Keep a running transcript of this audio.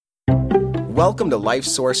Welcome to Life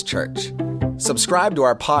Source Church. Subscribe to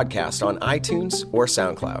our podcast on iTunes or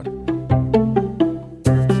SoundCloud.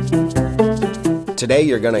 Today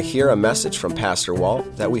you're going to hear a message from Pastor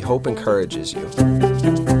Walt that we hope encourages you.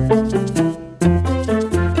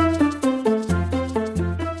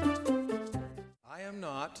 I am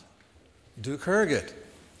not Duke Herget.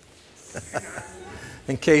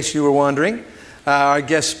 In case you were wondering, our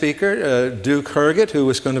guest speaker, Duke Herget, who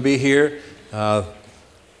is going to be here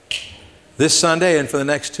this Sunday and for the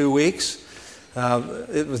next 2 weeks,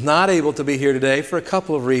 it was not able to be here today for a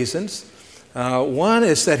couple of reasons. One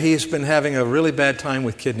is that he's been having a really bad time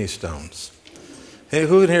with kidney stones. Hey,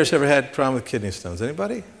 who in here has ever had a problem with kidney stones?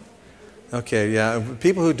 Anybody? Okay, yeah.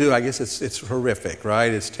 People who do, I guess it's horrific,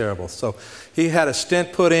 right? It's terrible. So he had a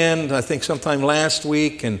stent put in, I think sometime last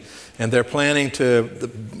week, and they're planning to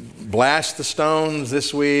blast the stones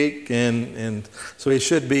this week, and so he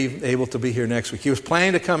should be able to be here next week. He was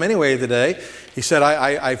planning to come anyway today. He said,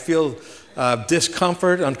 I feel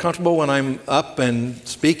discomfort, uncomfortable when I'm up and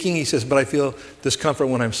speaking. He says, but I feel discomfort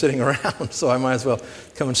when I'm sitting around, so I might as well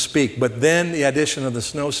come and speak. But then the addition of the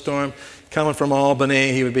snowstorm, coming from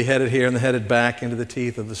Albany, he would be headed here and headed back into the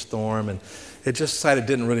teeth of the storm, and it just decided it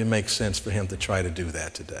didn't really make sense for him to try to do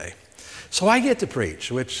that today. So I get to preach,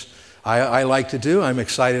 which I like to do. I'm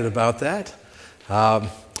excited about that. So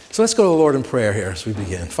let's go to the Lord in prayer here as we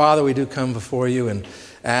begin. Father, we do come before you and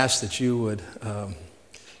ask that you would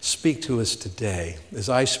speak to us today. As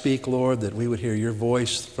I speak, Lord, that we would hear your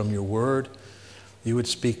voice from your word. You would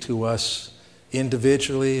speak to us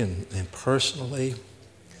individually and personally.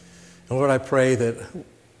 And Lord, I pray that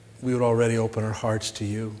we would already open our hearts to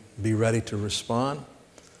you, be ready to respond,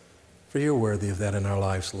 for you're worthy of that in our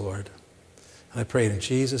lives, Lord. And I pray it in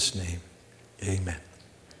Jesus' name, amen.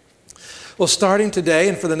 Well, starting today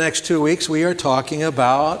and for the next 2 weeks, we are talking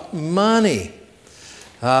about money.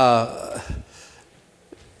 Talking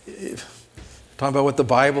about what the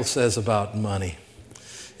Bible says about money.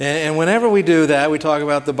 And whenever we do that, we talk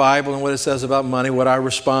about the Bible and what it says about money, what our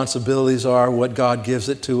responsibilities are, what God gives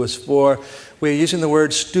it to us for. We're using the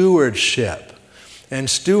word stewardship. And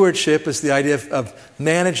stewardship is the idea of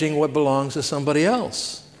managing what belongs to somebody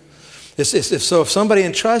else. So if somebody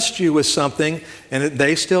entrusts you with something and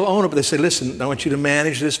they still own it, but they say, listen, I want you to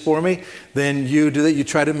manage this for me, then you do that. You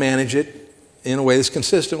try to manage it in a way that's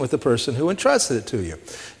consistent with the person who entrusted it to you.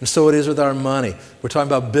 And so it is with our money. We're talking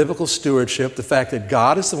about biblical stewardship, the fact that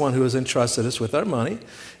God is the one who has entrusted us with our money,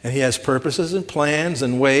 and he has purposes and plans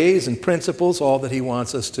and ways and principles, all that he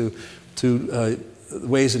wants us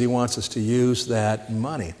ways that he wants us to use that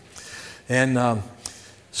money. And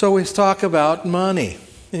so we talk about money.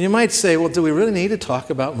 And you might say, well, do we really need to talk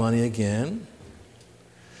about money again?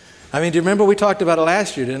 I mean, do you remember we talked about it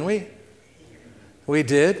last year, didn't we? We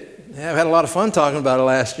did. Yeah, we had a lot of fun talking about it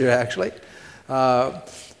last year, actually.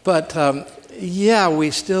 But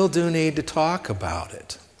we still do need to talk about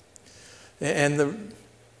it. And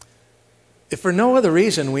if for no other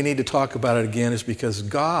reason we need to talk about it again is because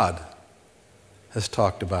God has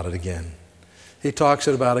talked about it again. He talks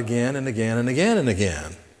about it again and again and again and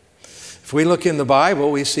again. If we look in the Bible,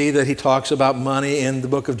 we see that he talks about money in the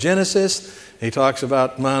book of Genesis. He talks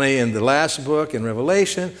about money in the last book, in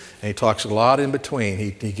Revelation, and he talks a lot in between.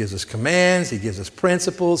 He gives us commands, he gives us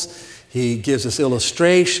principles, he gives us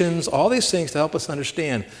illustrations, all these things to help us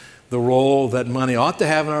understand the role that money ought to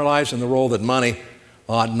have in our lives and the role that money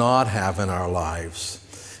ought not have in our lives.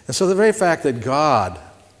 And so the very fact that God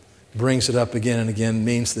brings it up again and again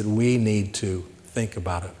means that we need to think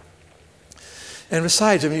about it. And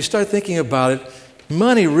besides, when you start thinking about it,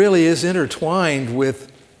 money really is intertwined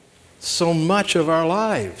with so much of our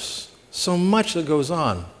lives, so much that goes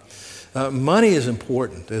on. Money is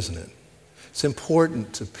important, isn't it? It's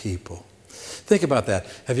important to people. Think about that.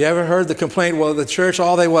 Have you ever heard the complaint, well, the church,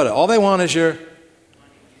 all they want is your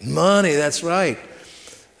money. That's right.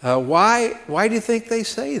 Why do you think they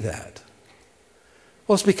say that?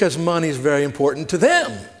 Well, it's because money is very important to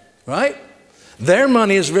them, right? Their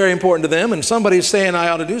money is very important to them, and somebody's saying I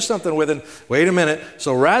ought to do something with it. Wait a minute.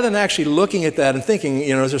 So rather than actually looking at that and thinking,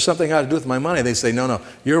 is there something I ought to do with my money? They say, no,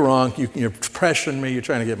 you're wrong. You're pressuring me. You're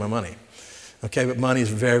trying to get my money. Okay, but money is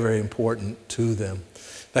very, very important to them. In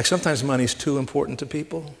fact, sometimes money is too important to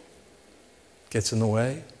people. Gets in the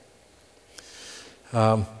way.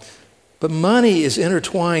 But money is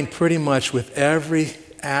intertwined pretty much with every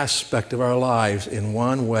aspect of our lives in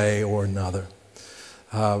one way or another.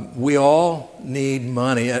 We all need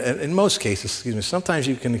money. In most cases, sometimes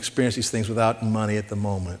you can experience these things without money at the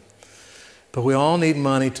moment. But we all need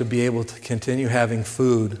money to be able to continue having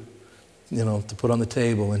food, to put on the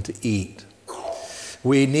table and to eat.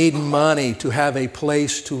 We need money to have a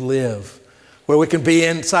place to live. where we can be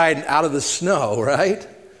inside and out of the snow, right?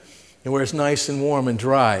 And where it's nice and warm and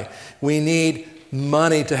dry. We need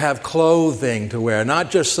money to have clothing to wear,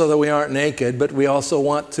 not just so that we aren't naked, but we also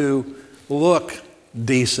want to look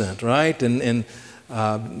decent, right? And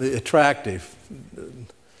attractive.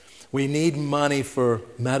 We need money for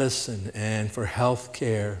medicine and for health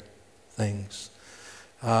care things.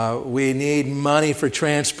 We need money for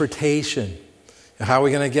transportation. How are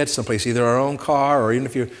we going to get someplace? Either our own car, or even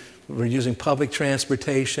if we're using public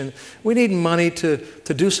transportation. We need money to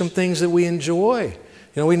do some things that we enjoy.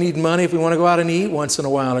 We need money if we want to go out and eat once in a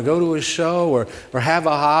while, or go to a show, or have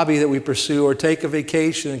a hobby that we pursue, or take a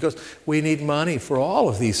vacation. We need money for all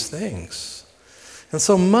of these things. And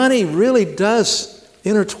so money really does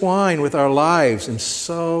intertwine with our lives in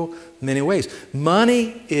so many ways.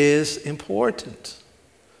 Money is important.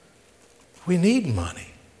 We need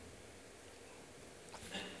money.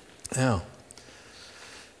 Now,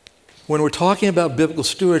 when we're talking about biblical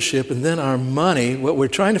stewardship and then our money, what we're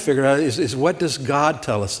trying to figure out is what does God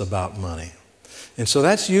tell us about money? And so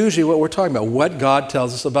that's usually what we're talking about, what God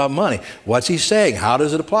tells us about money. What's He saying? How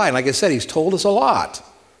does it apply? And like I said, He's told us a lot.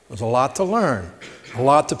 There's a lot to learn, a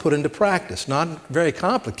lot to put into practice. Not very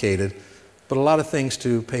complicated, but a lot of things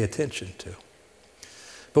to pay attention to.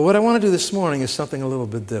 But what I want to do this morning is something a little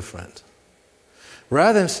bit different.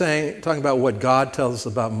 Rather than talking about what God tells us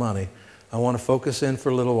about money, I want to focus in for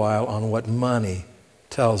a little while on what money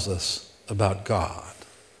tells us about God,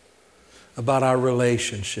 about our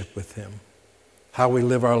relationship with Him, how we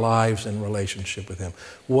live our lives in relationship with Him.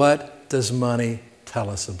 What does money tell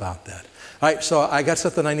us about that? All right, so I got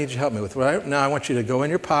something I need you to help me with. Right now I want you to go in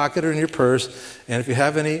your pocket or in your purse, and if you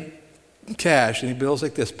have any cash, any bills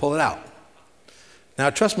like this, pull it out. Now,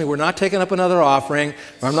 trust me, we're not taking up another offering.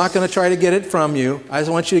 I'm not going to try to get it from you. I just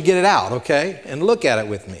want you to get it out, okay? And look at it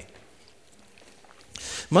with me.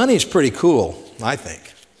 Money's pretty cool, I think.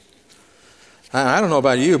 I don't know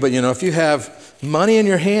about you, but if you have money in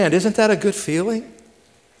your hand, isn't that a good feeling?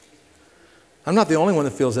 I'm not the only one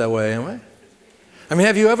that feels that way, am I? I mean,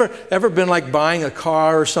 have you ever been like buying a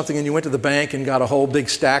car or something and you went to the bank and got a whole big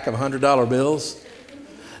stack of $100 bills?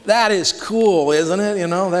 That is cool, isn't it?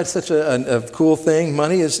 That's such a cool thing.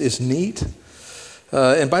 Money is neat.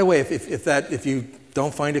 And by the way, if you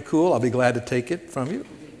don't find it cool, I'll be glad to take it from you.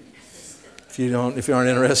 If you aren't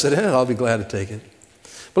interested in it, I'll be glad to take it.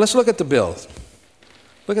 But let's look at the bills.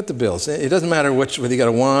 Look at the bills. It doesn't matter whether you got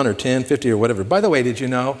a 1 or 10, 50 or whatever. By the way, did you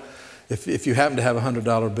know, if you happen to have a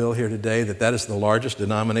 $100 bill here today, that is the largest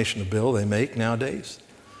denomination of bill they make nowadays?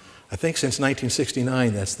 I think since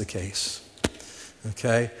 1969 that's the case.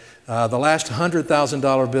 Okay? The last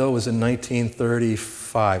 $100,000 bill was in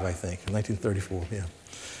 1935, I think. 1934,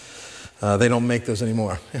 yeah. They don't make those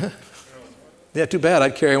anymore. Yeah, too bad.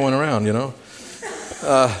 I'd carry one around,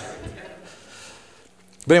 But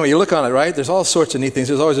anyway, you look on it, right? There's all sorts of neat things.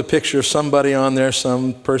 There's always a picture of somebody on there,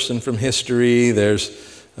 some person from history. There's,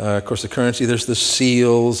 of course, the currency. There's the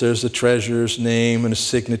seals. There's the treasurer's name and a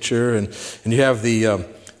signature. And you have the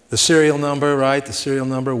serial number, right? The serial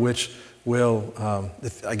number, which will,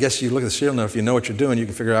 I guess you look at the serial number, if you know what you're doing, you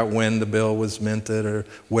can figure out when the bill was minted or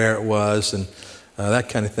where it was and that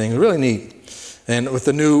kind of thing. Really neat. And with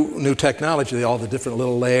the new technology, all the different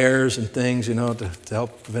little layers and things, to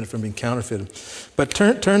help prevent it from being counterfeited. But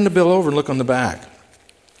turn the bill over and look on the back.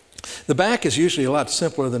 The back is usually a lot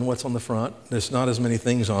simpler than what's on the front. There's not as many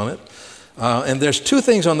things on it. And there's two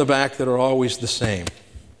things on the back that are always the same.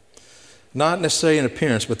 Not necessarily in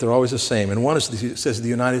appearance, but they're always the same. And one says the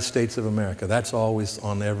United States of America. That's always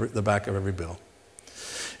on the back of every bill.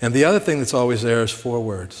 And the other thing that's always there is 4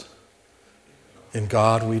 words. In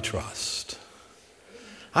God we trust.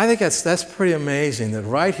 I think that's pretty amazing that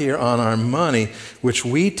right here on our money, which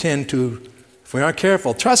we tend to, if we aren't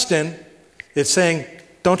careful, trust in, it's saying,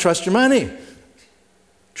 don't trust your money.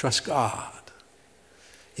 Trust God.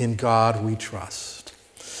 In God we trust.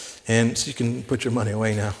 And so you can put your money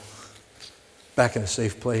away now. Back in a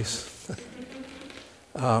safe place.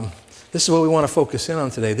 This is what we want to focus in on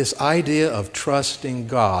today, this idea of trusting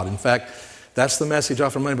God. In fact, that's the message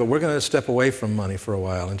off of money, but we're going to step away from money for a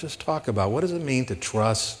while and just talk about what does it mean to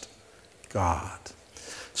trust God.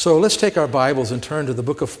 So let's take our Bibles and turn to the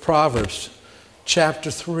book of Proverbs,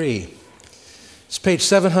 chapter 3. It's page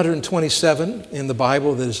 727 in the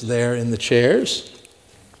Bible that is there in the chairs.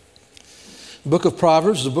 The book of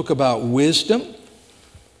Proverbs is a book about wisdom.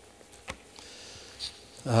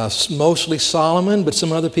 Mostly Solomon, but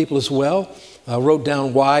some other people as well, wrote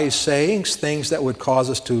down wise sayings, things that would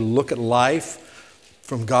cause us to look at life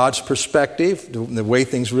from God's perspective, the way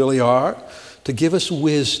things really are, to give us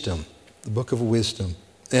wisdom, the book of wisdom.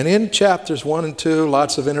 And in chapters 1 and 2,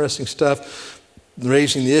 lots of interesting stuff.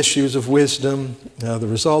 raising the issues of wisdom, the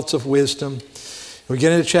results of wisdom. We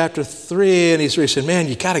get into chapter 3, and he's really saying, man,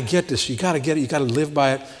 you got to get this. You got to get it. You got to live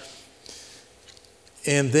by it.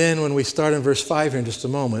 And then when we start in verse 5 here in just a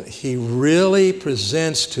moment, he really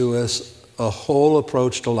presents to us a whole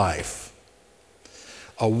approach to life.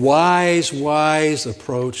 A wise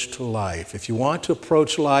approach to life. If you want to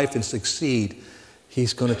approach life and succeed,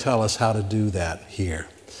 he's going to tell us how to do that here.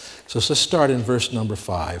 So let's start in verse number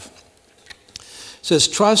 5. It says,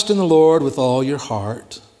 trust in the Lord with all your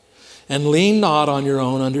heart, and lean not on your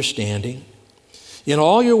own understanding. In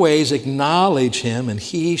all your ways acknowledge him, and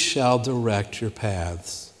he shall direct your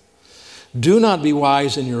paths. Do not be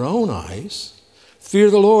wise in your own eyes.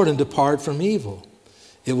 Fear the Lord and depart from evil.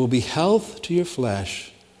 It will be health to your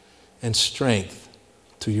flesh and strength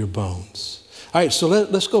to your bones. All right, so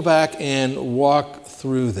let's go back and walk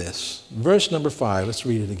through this. Verse number 5, let's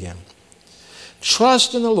read it again.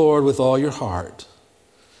 Trust in the Lord with all your heart,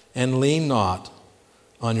 and lean not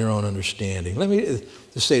on your own understanding. Let me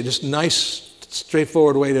just say, just nice,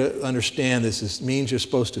 straightforward way to understand this is means you're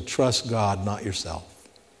supposed to trust God, not yourself.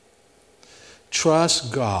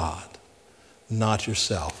 Trust God, not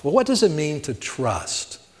yourself. Well, what does it mean to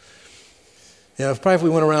trust? You know, if we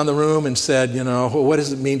went around the room and said, well, what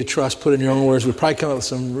does it mean to trust? Put it in your own words, we'd probably come up with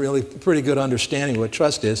some really pretty good understanding of what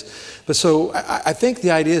trust is. But so I think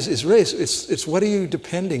the idea is really, it's what are you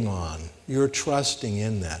depending on? You're trusting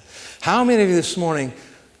in that. How many of you this morning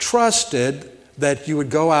trusted that you would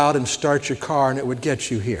go out and start your car and it would get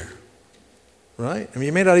you here? Right? I mean,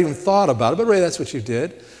 you may not even thought about it, but really that's what you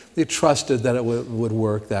did. You trusted that it would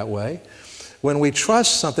work that way. When we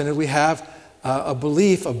trust something, we have a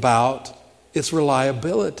belief about its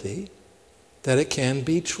reliability, that it can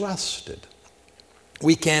be trusted.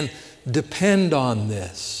 We can depend on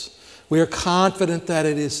this. We are confident that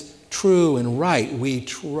it is true and right. We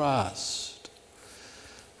trust.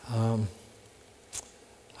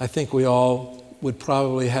 I think we all would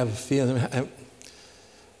probably have a feeling.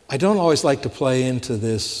 I don't always like to play into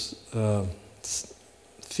this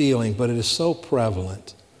feeling, but it is so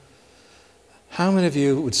prevalent. How many of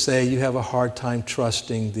you would say you have a hard time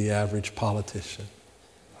trusting the average politician?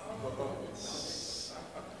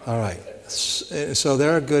 All right. So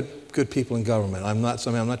there are good people in government. I'm not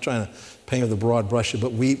trying to paint with a broad brush,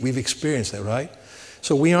 but we've experienced that, right?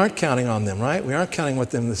 So we aren't counting on them, right? We aren't counting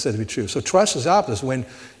what them that said to be true. So trust is the opposite. When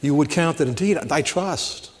you would count that indeed, I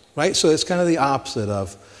trust, right? So it's kind of the opposite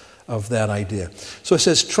of that idea. So it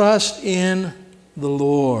says, trust in the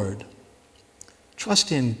Lord.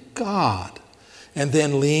 Trust in God. And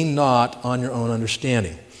then lean not on your own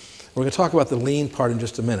understanding. We're going to talk about the lean part in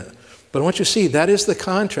just a minute. But I want you to see, that is the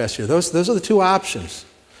contrast here. Those are the two options.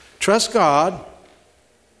 Trust God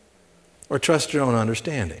or trust your own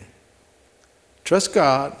understanding. Trust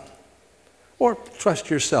God or trust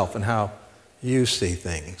yourself and how you see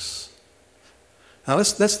things. Now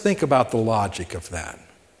let's think about the logic of that.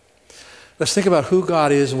 Let's think about who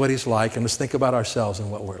God is and what he's like, and let's think about ourselves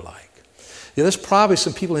and what we're like. Yeah, there's probably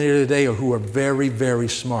some people in here today who are very, very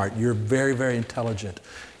smart. You're very, very intelligent.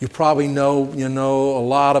 You probably know a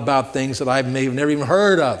lot about things that I may have never even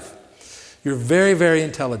heard of. You're very, very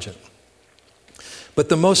intelligent. But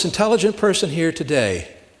the most intelligent person here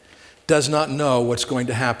today does not know what's going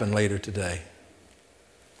to happen later today.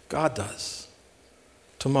 God does.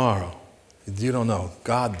 Tomorrow. You don't know.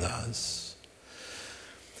 God does.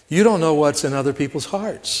 You don't know what's in other people's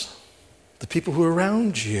hearts. The people who are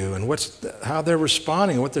around you and how they're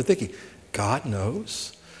responding and what they're thinking. God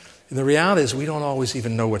knows. And the reality is we don't always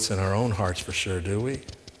even know what's in our own hearts for sure, do we?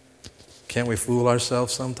 Can't we fool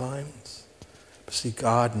ourselves sometimes? But see,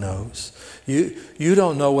 God knows. You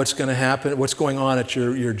don't know what's going to happen, what's going on at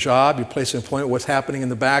your job, your place of employment, what's happening in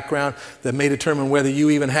the background that may determine whether you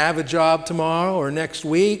even have a job tomorrow or next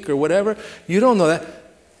week or whatever. You don't know that.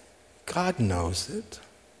 God knows it.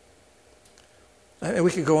 I mean,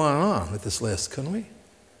 we could go on and on with this list, couldn't we?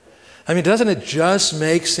 I mean, doesn't it just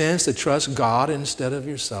make sense to trust God instead of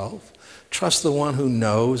yourself? Trust the one who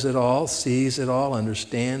knows it all, sees it all,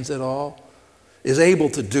 understands it all, is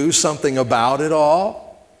able to do something about it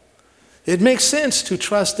all. It makes sense to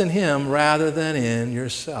trust in him rather than in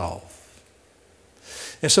yourself.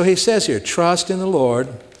 And so he says here, trust in the Lord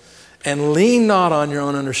and lean not on your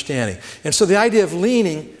own understanding. And so the idea of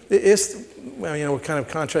leaning is, we're kind of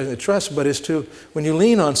contrasting the trust, but it's to, when you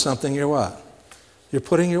lean on something, you're what? You're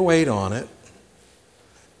putting your weight on it,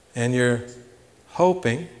 and you're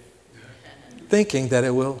hoping, thinking that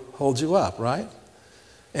it will hold you up, right?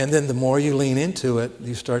 And then the more you lean into it,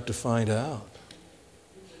 you start to find out.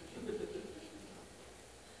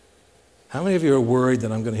 How many of you are worried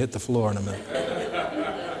that I'm going to hit the floor in a minute?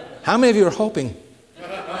 How many of you are hoping?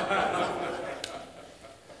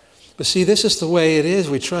 But see, this is the way it is.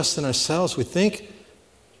 We trust in ourselves. We think,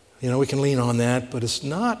 we can lean on that, but it's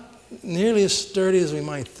not nearly as sturdy as we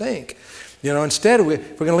might think. Instead, if we're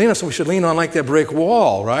going to lean on something, we should lean on like that brick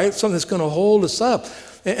wall, right? Something that's going to hold us up.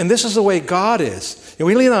 And this is the way God is.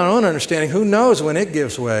 We lean on our own understanding. Who knows when it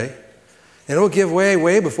gives way? And it will give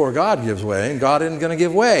way before God gives way, and God isn't going to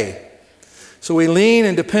give way. So we lean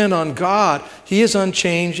and depend on God. He is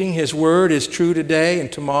unchanging. His word is true today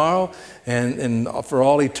and tomorrow and for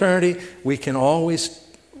all eternity. We can always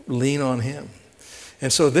lean on Him.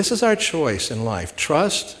 And so this is our choice in life.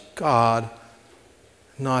 Trust God,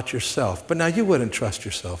 not yourself. But now you wouldn't trust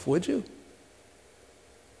yourself, would you?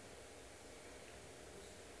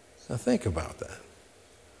 Now think about that.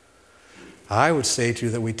 I would say to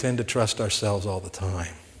you that we tend to trust ourselves all the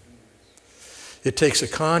time. It takes a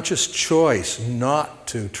conscious choice not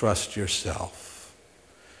to trust yourself.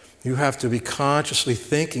 You have to be consciously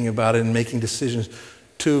thinking about it and making decisions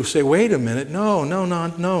to say, wait a minute, no,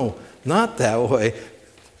 not that way.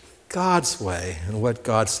 God's way and what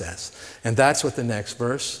God says. And that's what the next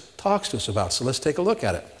verse talks to us about. So let's take a look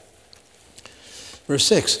at it. Verse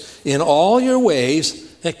 6, in all your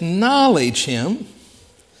ways acknowledge Him,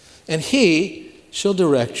 and He shall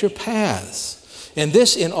direct your paths. And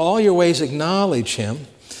this, in all your ways, acknowledge Him.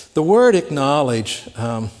 The word acknowledge,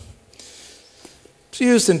 it's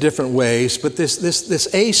used in different ways, but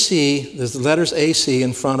this AC, there's the letters AC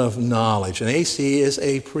in front of knowledge, and AC is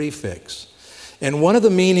a prefix. And one of the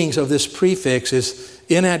meanings of this prefix is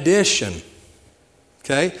in addition,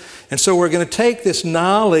 okay? And so we're going to take this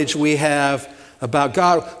knowledge we have about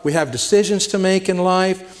God. We have decisions to make in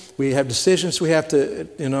life. We have decisions we have to,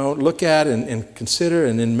 look at and consider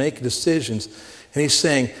and then make decisions. And He's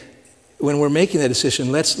saying, when we're making that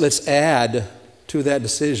decision, let's add to that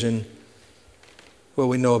decision what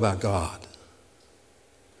we know about God.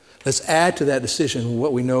 Let's add to that decision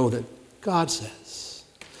what we know that God says.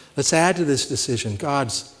 Let's add to this decision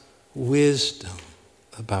God's wisdom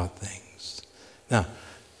about things. Now,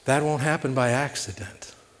 that won't happen by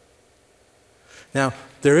accident. Now,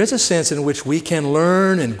 there is a sense in which we can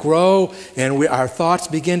learn and grow, and our thoughts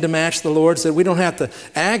begin to match the Lord's, that we don't have to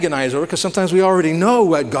agonize over, because sometimes we already know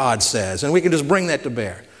what God says, and we can just bring that to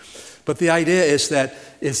bear. But the idea is that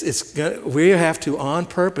we have to, on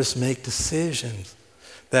purpose, make decisions.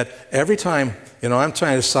 That every time, I'm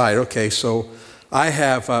trying to decide, okay, so I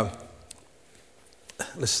have,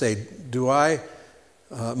 let's say,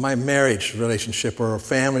 my marriage relationship or a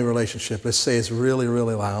family relationship, let's say it's really,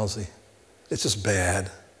 really lousy. It's just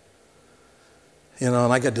bad. And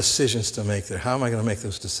I got decisions to make there. How am I going to make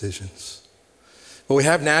those decisions? Well, we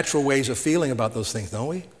have natural ways of feeling about those things, don't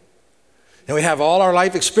we? And we have all our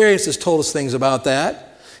life experiences told us things about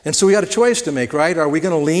that. And so we got a choice to make, right? Are we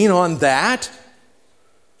going to lean on that?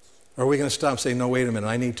 Or are we going to stop and say, no, wait a minute,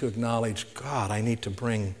 I need to acknowledge God. I need to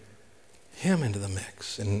bring Him into the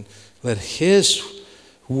mix and let His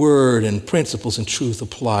word and principles and truth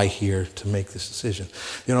apply here to make this decision.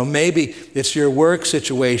 Maybe it's your work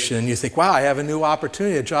situation and you think, wow, I have a new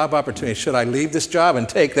opportunity, a job opportunity. Should I leave this job and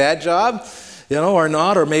take that job, or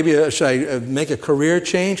not? Or maybe should I make a career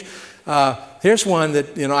change? Here's one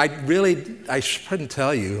that, I shouldn't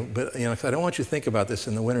tell you, but, because I don't want you to think about this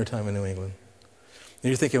in the wintertime in New England. And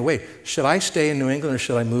you're thinking, wait, should I stay in New England or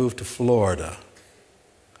should I move to Florida?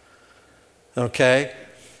 Okay?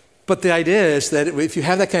 But the idea is that if you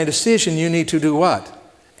have that kind of decision, you need to do what?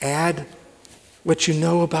 Add what you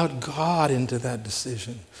know about God into that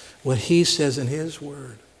decision, what He says in His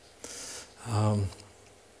Word.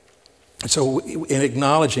 So in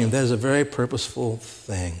acknowledging Him, that is a very purposeful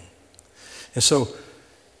thing. And so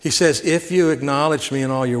He says, if you acknowledge Me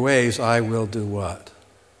in all your ways, I will do what?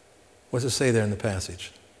 What does it say there in the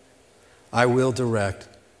passage? I will direct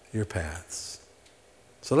your paths.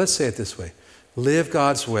 So let's say it this way. Live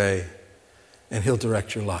God's way, and He'll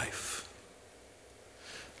direct your life.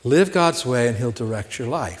 Live God's way, and He'll direct your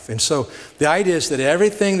life. And so the idea is that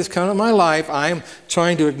everything that's come in my life, I'm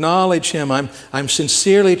trying to acknowledge Him. I'm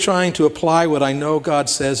sincerely trying to apply what I know God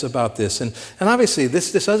says about this. And obviously,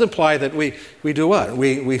 this does imply that we do what?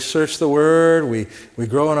 We search the Word. We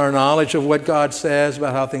grow in our knowledge of what God says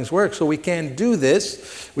about how things work. So we can do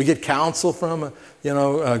this. We get counsel from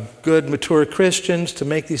good, mature Christians to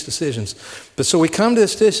make these decisions. But so we come to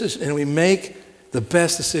this decision and we make the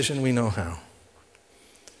best decision we know how.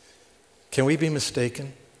 Can we be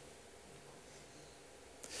mistaken?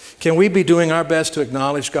 Can we be doing our best to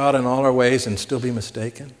acknowledge God in all our ways and still be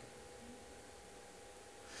mistaken?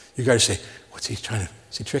 You guys say, is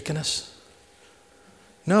he tricking us?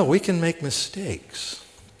 No, we can make mistakes.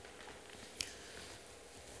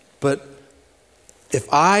 But if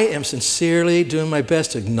I am sincerely doing my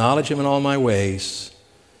best to acknowledge him in all my ways,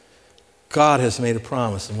 God has made a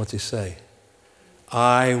promise. And what's he say?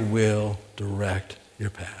 I will direct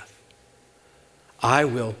your path. I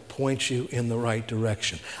will point you in the right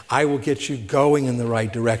direction. I will get you going in the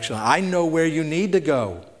right direction. I know where you need to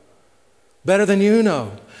go better than you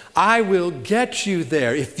know. I will get you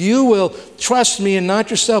there. If you will trust me and not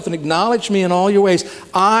yourself and acknowledge me in all your ways,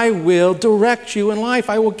 I will direct you in life.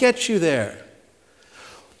 I will get you there.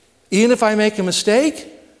 Even if I make a mistake,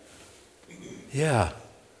 yeah,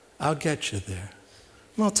 I'll get you there.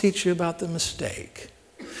 And I'll teach you about the mistake.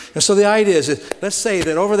 And so the idea is that, let's say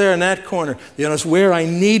that over there in that corner, is where I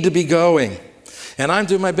need to be going. And I'm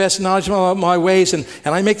doing my best knowledge of my ways, and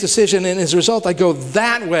I make a decision, and as a result, I go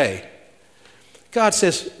that way. God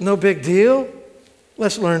says, no big deal.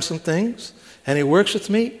 Let's learn some things. And he works with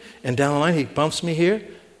me, and down the line, he bumps me here,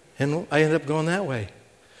 and I end up going that way.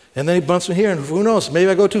 And then he bumps me here, and who knows,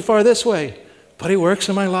 maybe I go too far this way. But he works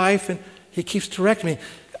in my life, and he keeps directing me.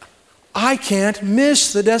 I can't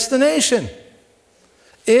miss the destination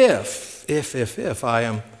if I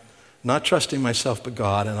am not trusting myself but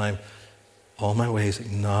God, and I'm all my ways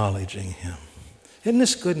acknowledging him. Isn't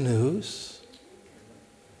this good news?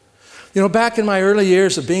 Back in my early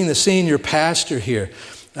years of being the senior pastor here,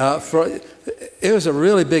 it was a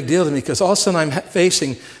really big deal to me because all of a sudden I'm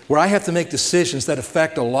facing where I have to make decisions that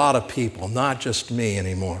affect a lot of people, not just me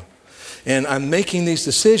anymore. And I'm making these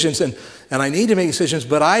decisions, and I need to make decisions,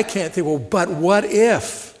 but I can't think, well, but what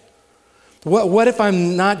if? What if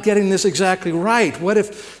I'm not getting this exactly right? What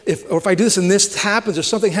if I do this and this happens or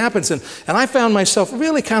something happens? And I found myself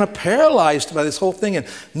really kind of paralyzed by this whole thing and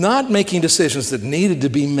not making decisions that needed to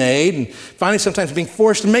be made, and finally sometimes being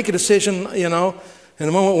forced to make a decision, in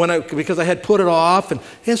a moment because I had put it off, and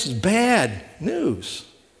this is bad news.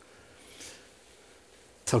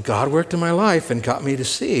 Till God worked in my life and got me to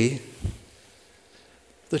see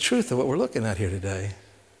the truth of what we're looking at here today.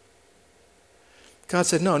 God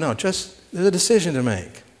said, no, there's a decision to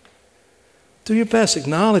make. Do your best,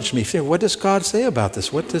 acknowledge me. What does God say about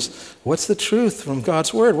this? What's the truth from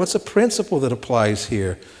God's word? What's the principle that applies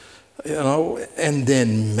here? And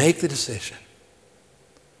then make the decision.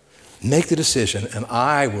 Make the decision, and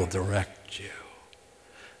I will direct you.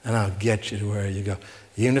 And I'll get you to where you go,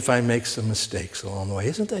 even if I make some mistakes along the way.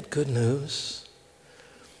 Isn't that good news?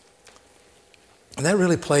 And that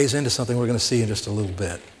really plays into something we're going to see in just a little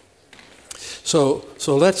bit. So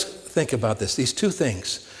let's think about this. These two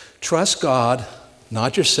things. Trust God,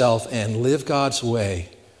 not yourself, and live God's way,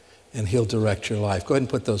 and he'll direct your life. Go ahead and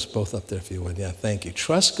put those both up there if you would. Yeah, thank you.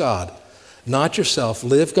 Trust God, not yourself.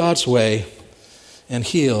 Live God's way, and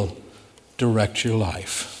he'll direct your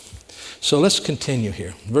life. So let's continue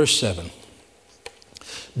here. Verse 7.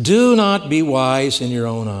 Do not be wise in your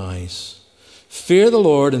own eyes. Fear the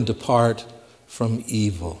Lord and depart from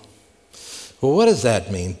evil. Well, what does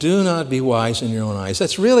that mean? Do not be wise in your own eyes.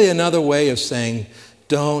 That's really another way of saying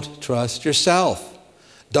don't trust yourself.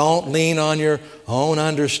 Don't lean on your own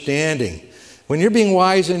understanding. When you're being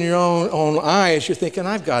wise in your own eyes, you're thinking,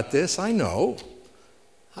 I've got this, I know.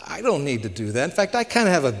 I don't need to do that. In fact, I kind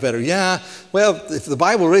of have a better, if the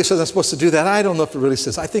Bible really says I'm supposed to do that, I don't know if it really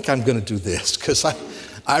says, I think I'm going to do this because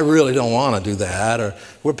I really don't want to do that. Or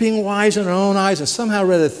we're being wise in our own eyes and somehow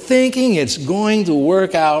rather thinking it's going to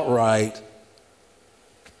work out right.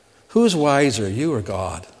 Who's wiser, you or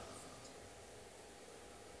God?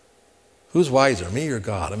 Who's wiser, me or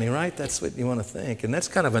God? Right? That's what you want to think. And that's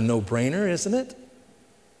kind of a no-brainer, isn't it?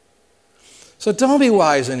 So don't be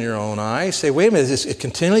wise in your own eyes. Say, wait a minute, is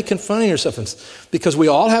continually confronting yourself? Because we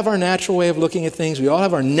all have our natural way of looking at things. We all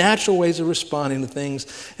have our natural ways of responding to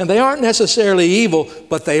things. And they aren't necessarily evil,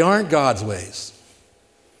 but they aren't God's ways.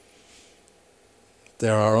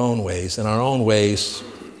 They're our own ways. And our own ways,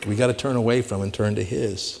 we got to turn away from and turn to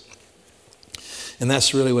his. And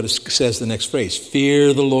that's really what it says the next phrase.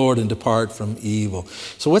 Fear the Lord and depart from evil.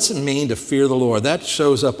 So what's it mean to fear the Lord? That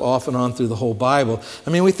shows up off and on through the whole Bible.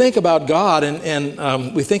 We think about God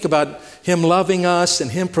and we think about him loving us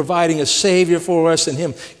and him providing a Savior for us and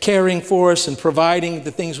him caring for us and providing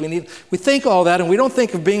the things we need. We think all that and we don't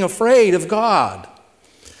think of being afraid of God.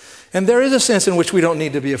 And there is a sense in which we don't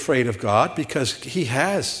need to be afraid of God because he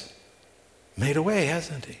has made a way,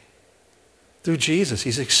 hasn't he? Through Jesus,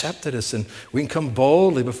 he's accepted us, and we can come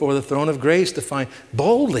boldly before the throne of grace to find,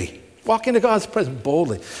 walk into God's presence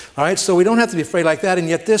boldly. All right, so we don't have to be afraid like that, and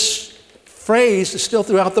yet this phrase is still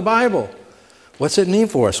throughout the Bible. What's it mean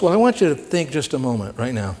for us? Well, I want you to think just a moment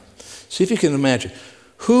right now. See if you can imagine.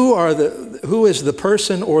 Who is the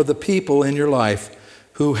person or the people in your life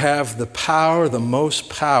who have the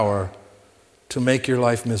most power to make your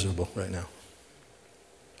life miserable right now.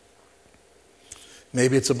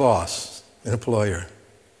 Maybe it's a boss, an employer.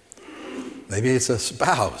 Maybe it's a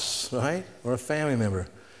spouse, right? Or a family member.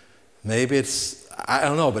 Maybe it's, I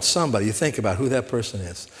don't know, but somebody. You think about who that person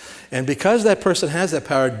is. And because that person has that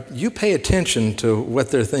power, you pay attention to what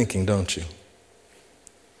they're thinking, don't you?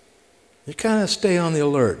 You kind of stay on the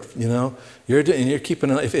alert, you know. You're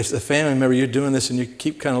keeping, if it's a family member, you're doing this and you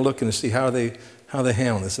keep kind of looking to see how they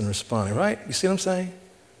handle this and responding, right? You see what I'm saying?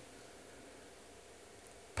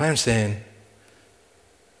 But I'm saying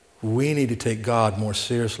we need to take God more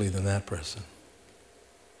seriously than that person.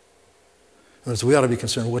 In other words, we ought to be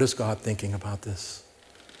concerned, what is God thinking about this?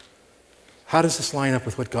 How does this line up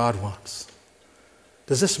with what God wants?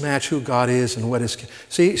 Does this match who God is and what is...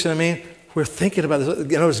 See what I mean? We're thinking about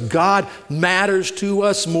this. You know, God matters to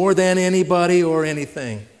us more than anybody or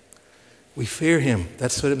anything. We fear him.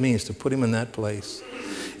 That's what it means to put him in that place.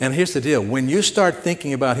 And here's the deal. When you start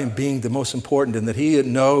thinking about him being the most important and that he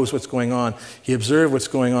knows what's going on, he observes what's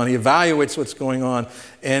going on, he evaluates what's going on,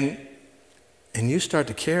 and you start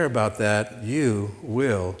to care about that, you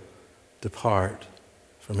will depart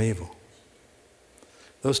from evil.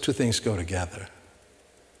 Those two things go together.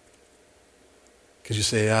 Because you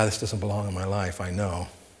say, this doesn't belong in my life, I know.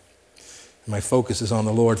 My focus is on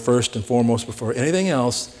the Lord first and foremost before anything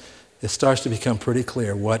else. It starts to become pretty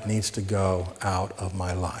clear what needs to go out of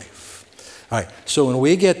my life. All right, so when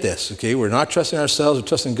we get this, okay, we're not trusting ourselves, we're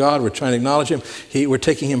trusting God, we're trying to acknowledge him. We're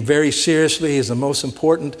taking him very seriously. He's the most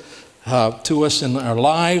important to us in our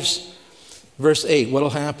lives. Verse 8, what will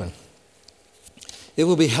happen? It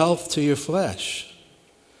will be health to your flesh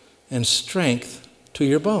and strength to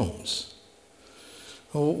your bones.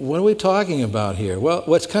 Well, what are we talking about here? Well,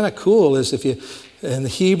 what's kind of cool is if you, in the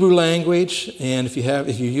Hebrew language, and if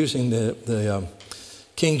you're using the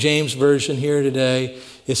King James Version here today,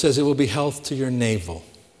 it says it will be health to your navel.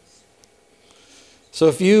 So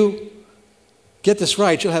if you get this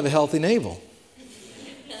right, you'll have a healthy navel.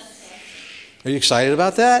 Are you excited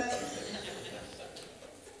about that?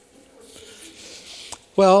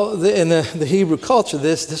 Well, in the Hebrew culture,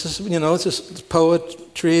 this is, it's just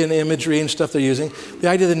poetry and imagery and stuff they're using. The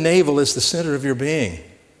idea of the navel is the center of your being.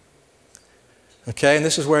 Okay, and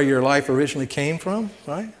this is where your life originally came from,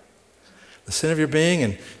 right? The center of your being,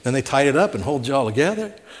 and then they tied it up and hold you all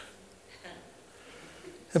together.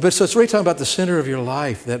 But so it's really talking about the center of your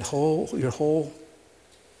life, your whole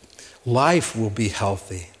life will be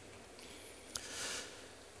healthy.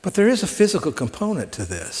 But there is a physical component to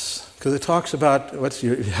this, because it talks about what's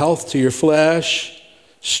your health to your flesh,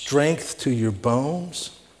 strength to your bones.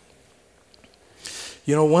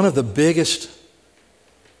 You know, one of the biggest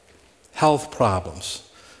health problems,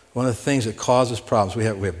 one of the things that causes problems, we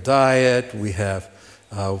have diet, we have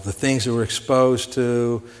the things that we're exposed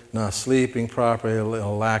to, not sleeping properly, a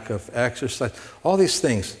lack of exercise, all these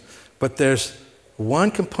things. But there's one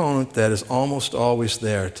component that is almost always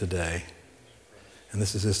there today, and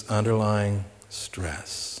this is this underlying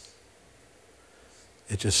stress.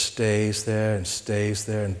 It just stays there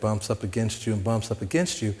and bumps up against you and bumps up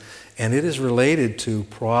against you. And it is related to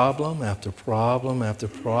problem after problem after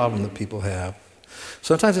problem that people have.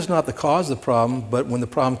 Sometimes it's not the cause of the problem, but when the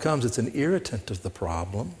problem comes, it's an irritant of the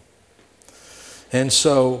problem. And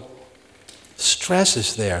so stress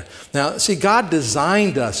is there. Now, see, God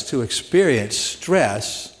designed us to experience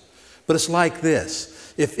stress, but it's like this.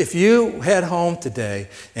 If you head home today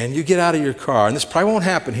and you get out of your car, and this probably won't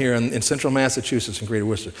happen here in central Massachusetts and Greater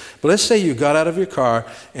Worcester, but let's say you got out of your car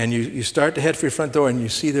and you start to head for your front door and you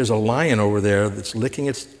see there's a lion over there that's licking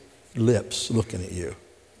its lips looking at you.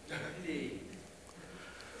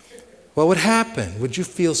 What would happen? Would you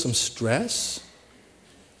feel some stress?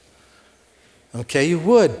 Okay, you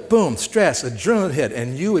would. Boom, stress, adrenaline hit,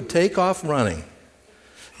 and you would take off running.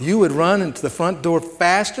 You would run into the front door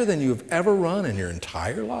faster than you've ever run in your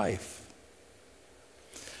entire life.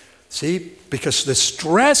 See, because the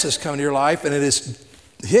stress has come to your life and it has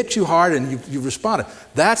hit you hard and you've responded.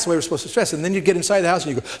 That's the way we're supposed to stress. And then you get inside the house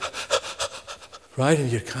and you go, right?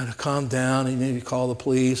 And you kind of calm down and maybe call the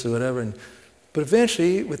police or whatever. But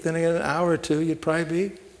eventually, within an hour or two, you'd probably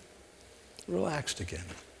be relaxed again.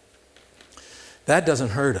 That doesn't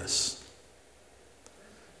hurt us.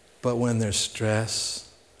 But when there's stress,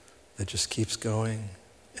 that just keeps going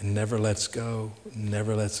and never lets go,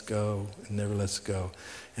 never lets go, and never lets go.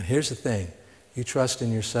 And here's the thing. You trust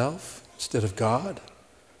in yourself instead of God,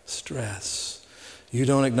 stress. You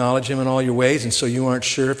don't acknowledge him in all your ways, and so you aren't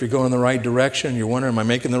sure if you're going in the right direction. You're wondering, am I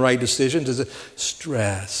making the right decisions? Is it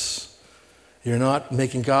stress? You're not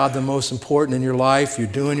making God the most important in your life. You're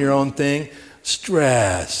doing your own thing.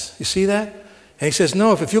 Stress. You see that? And he says,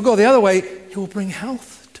 no, if you'll go the other way, it will bring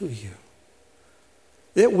health to you.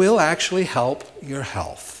 It will actually help your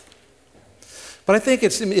health. But I think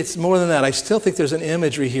it's more than that. I still think there's an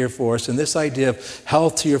imagery here for us, and this idea of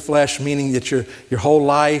health to your flesh, meaning that your whole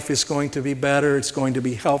life is going to be better, it's going to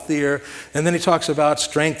be healthier. And then he talks about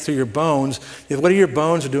strength to your bones. What do your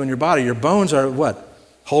bones do in your body? Your bones are what?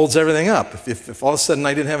 Holds everything up. If all of a sudden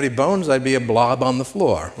I didn't have any bones, I'd be a blob on the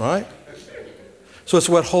floor, right? So it's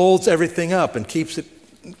what holds everything up and keeps it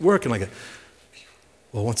working like that.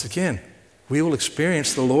 Well, once again, we will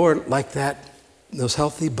experience the Lord like that, those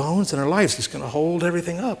healthy bones in our lives. He's going to hold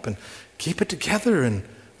everything up and keep it together and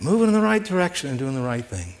moving in the right direction and doing the right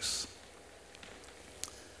things.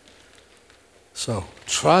 So,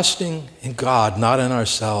 trusting in God, not in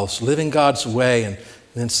ourselves, living God's way and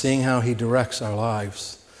then seeing how He directs our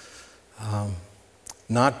lives.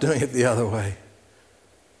 Not doing it the other way.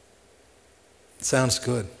 It sounds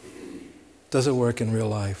good. Does it work in real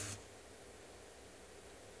life?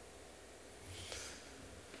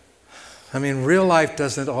 I mean, real life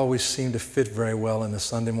doesn't always seem to fit very well in the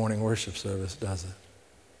Sunday morning worship service, does it?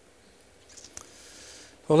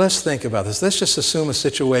 Well, let's think about this. Let's just assume a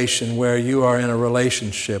situation where you are in a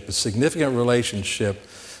relationship, a significant relationship.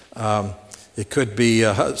 It could be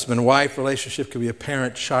a husband-wife relationship, it could be a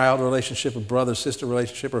parent-child relationship, a brother-sister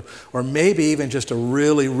relationship, or maybe even just a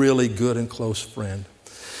really, really good and close friend.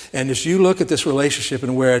 And as you look at this relationship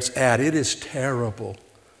and where it's at, it is terrible.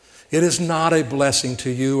 It is not a blessing to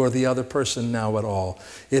you or the other person now at all.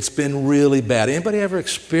 It's been really bad. Anybody ever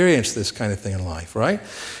experienced this kind of thing in life, right?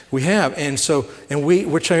 We have. And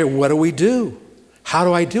we're trying, what do we do? How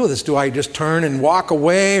do I deal with this? Do I just turn and walk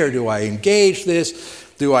away, or do I engage this?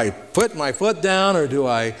 Do I put my foot down, or do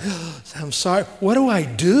I, I'm sorry, what do I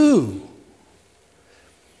do?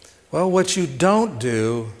 Well, what you don't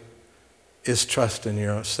do is trust in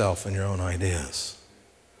yourself and your own ideas.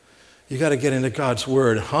 You got to get into God's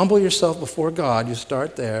Word. Humble yourself before God. You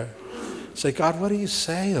start there. Say, God, what do you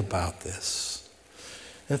say about this?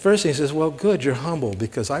 And first he says, well, good, you're humble,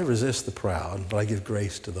 because I resist the proud, but I give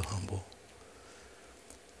grace to the humble.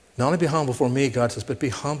 Not only be humble for me, God says, but be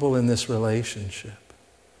humble in this relationship.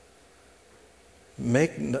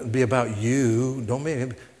 Make it be about you. Don't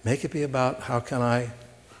make it be about how can I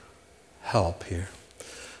help here.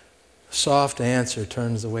 Soft answer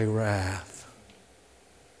turns away wrath.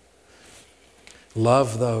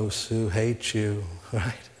 Love those who hate you,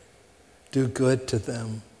 right? Do good to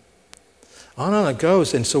them. On and on it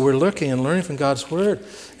goes. And so we're looking and learning from God's Word.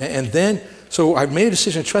 And then, so I've made a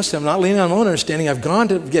decision to trust Him. I'm not leaning on my own understanding. I've gone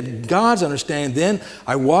to get God's understanding. Then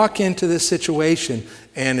I walk into this situation,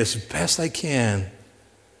 and as best I can,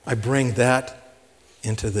 I bring that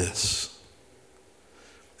into this.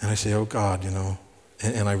 And I say, oh God,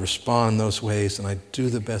 and I respond in those ways, and I do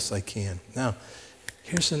the best I can. Now,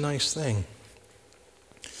 here's the nice thing.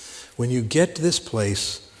 When you get to this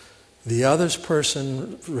place, the other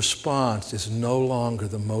person's response is no longer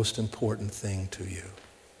the most important thing to you.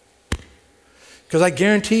 Because I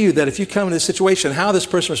guarantee you that if you come into this situation, how this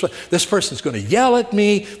person responds, this person's going to yell at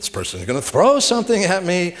me, this person is going to throw something at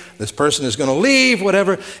me, this person is going to leave,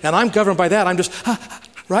 whatever, and I'm governed by that. I'm just,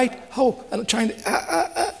 right? Oh, I'm trying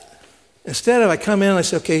to, Instead of I come in and I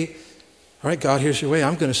say, okay, all right, God, here's your way.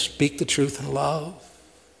 I'm going to speak the truth in love.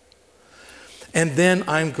 And then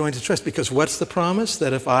I'm going to trust, because what's the promise?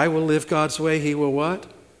 That if I will live God's way, He will what?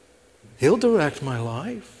 He'll direct my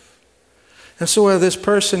life. And so whether this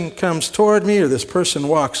person comes toward me or this person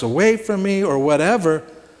walks away from me or whatever,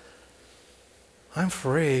 I'm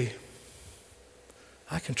free.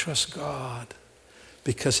 I can trust God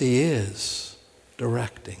because He is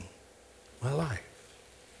directing my life.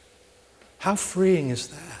 How freeing is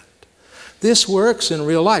that? This works in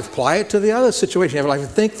real life. Apply it to the other situation. You have life and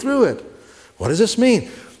think through it. What does this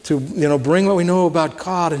mean? To bring what we know about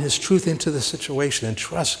God and His truth into the situation and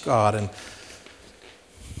trust God, and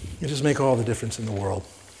it just make all the difference in the world.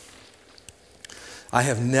 I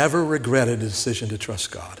have never regretted a decision to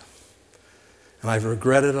trust God. And I've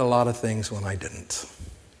regretted a lot of things when I didn't.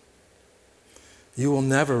 You will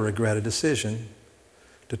never regret a decision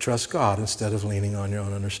to trust God instead of leaning on your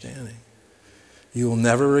own understanding. You will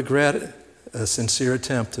never regret a sincere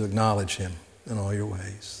attempt to acknowledge Him in all your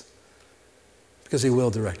ways, because He will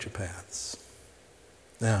direct your paths.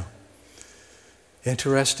 Now,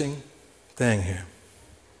 interesting thing here.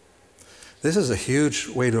 This is a huge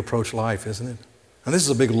way to approach life, isn't it? And this is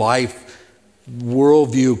a big life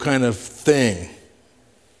worldview kind of thing.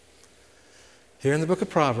 Here in the book of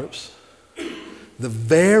Proverbs, the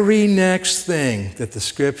very next thing that the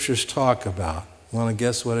Scriptures talk about, want to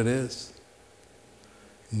guess what it is?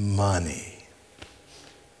 Money.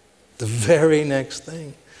 The very next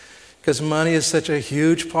thing. Because money is such a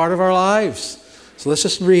huge part of our lives. So let's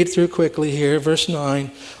just read through quickly here. Verse 9.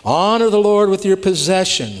 Honor the Lord with your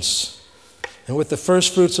possessions and with the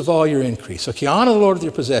first fruits of all your increase. Okay, honor the Lord with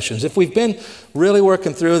your possessions. If we've been really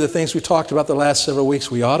working through the things we talked about the last several weeks,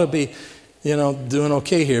 we ought to be, doing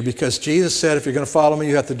okay here, because Jesus said if you're going to follow me,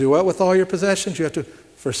 you have to do what with all your possessions? You have to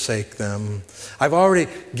forsake them. I've already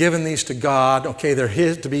given these to God. Okay, they're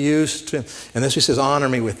His to be used to. And this He says, honor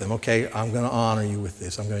me with them. Okay, I'm going to honor you with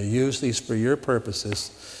this. I'm going to use these for your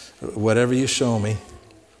purposes, whatever you show me.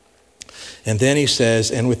 And then He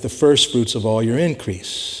says, and with the first fruits of all your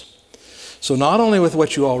increase. So not only with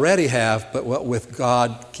what you already have, but what with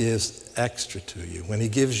God gives extra to you, when He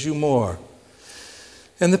gives you more.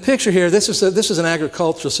 And the picture here, this is an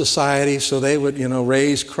agricultural society, so they would,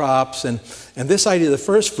 raise crops. And this idea of the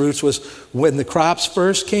first fruits was when the crops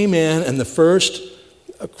first came in, and the first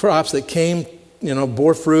crops that came,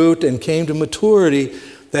 bore fruit and came to maturity,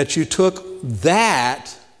 that you took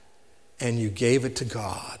that and you gave it to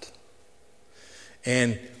God.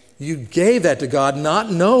 And you gave that to God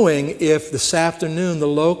not knowing if this afternoon the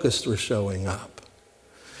locusts were showing up.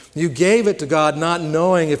 You gave it to God not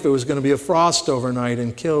knowing if it was going to be a frost overnight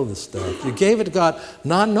and kill the stuff. You gave it to God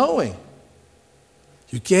not knowing.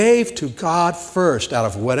 You gave to God first out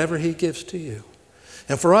of whatever He gives to you.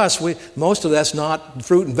 And for us, most of that's not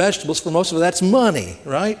fruit and vegetables. For most of it, that's money,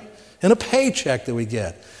 right? And a paycheck that we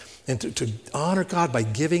get. And to honor God by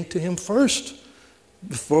giving to Him first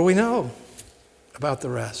before we know about the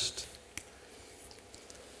rest.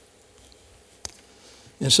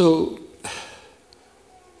 And so,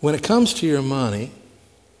 when it comes to your money,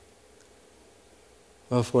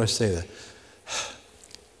 well, before I say that,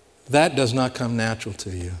 that does not come natural to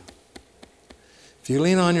you. If you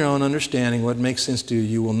lean on your own understanding, what makes sense to you,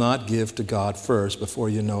 you will not give to God first before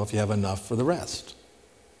you know if you have enough for the rest.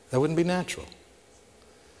 That wouldn't be natural.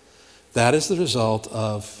 That is the result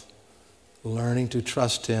of learning to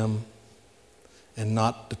trust Him and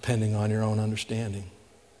not depending on your own understanding.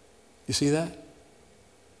 You see that?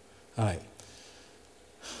 All right.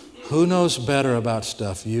 Who knows better about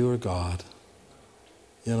stuff, you or God?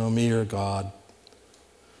 Me or God?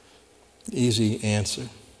 Easy answer.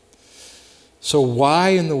 So why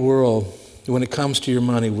in the world, when it comes to your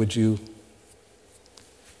money, would you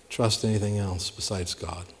trust anything else besides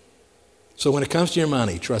God? So when it comes to your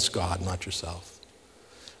money, trust God, not yourself.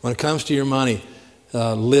 When it comes to your money,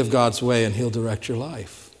 live God's way and He'll direct your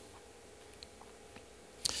life.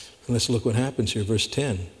 And let's look what happens here, verse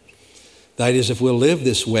 10. That is, if we'll live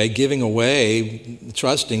this way, giving away,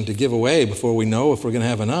 trusting to give away before we know if we're going to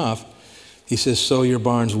have enough, He says, so your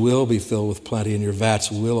barns will be filled with plenty and your vats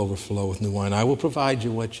will overflow with new wine. I will provide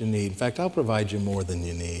you what you need. In fact, I'll provide you more than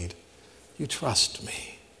you need. You trust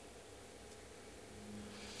me.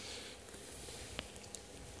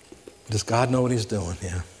 Does God know what He's doing?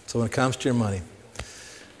 Yeah. So when it comes to your money.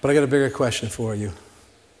 But I got a bigger question for you.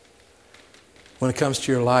 When it comes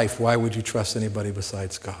to your life, why would you trust anybody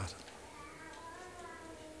besides God?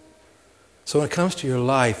 So when it comes to your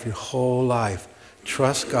life, your whole life,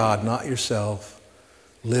 trust God, not yourself.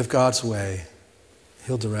 Live God's way.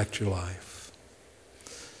 He'll direct your life.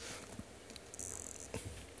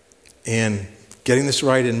 And getting this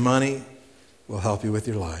right in money will help you with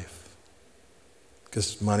your life,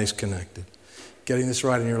 because money's connected. Getting this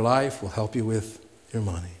right in your life will help you with your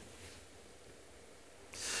money.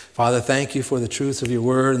 Father, thank you for the truth of your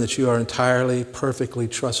word and that you are entirely, perfectly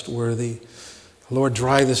trustworthy. Lord,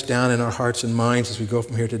 drive this down in our hearts and minds as we go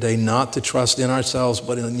from here today, not to trust in ourselves,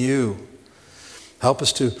 but in you. Help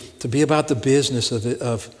us to be about the business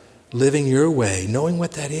of living your way, knowing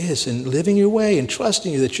what that is, and living your way and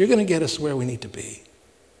trusting you that you're going to get us where we need to be.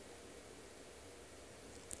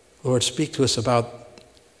 Lord, speak to us about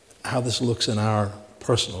how this looks in our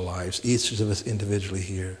personal lives, each of us individually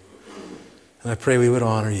here. And I pray we would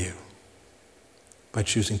honor you by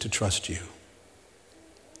choosing to trust you.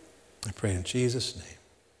 I pray in Jesus' name.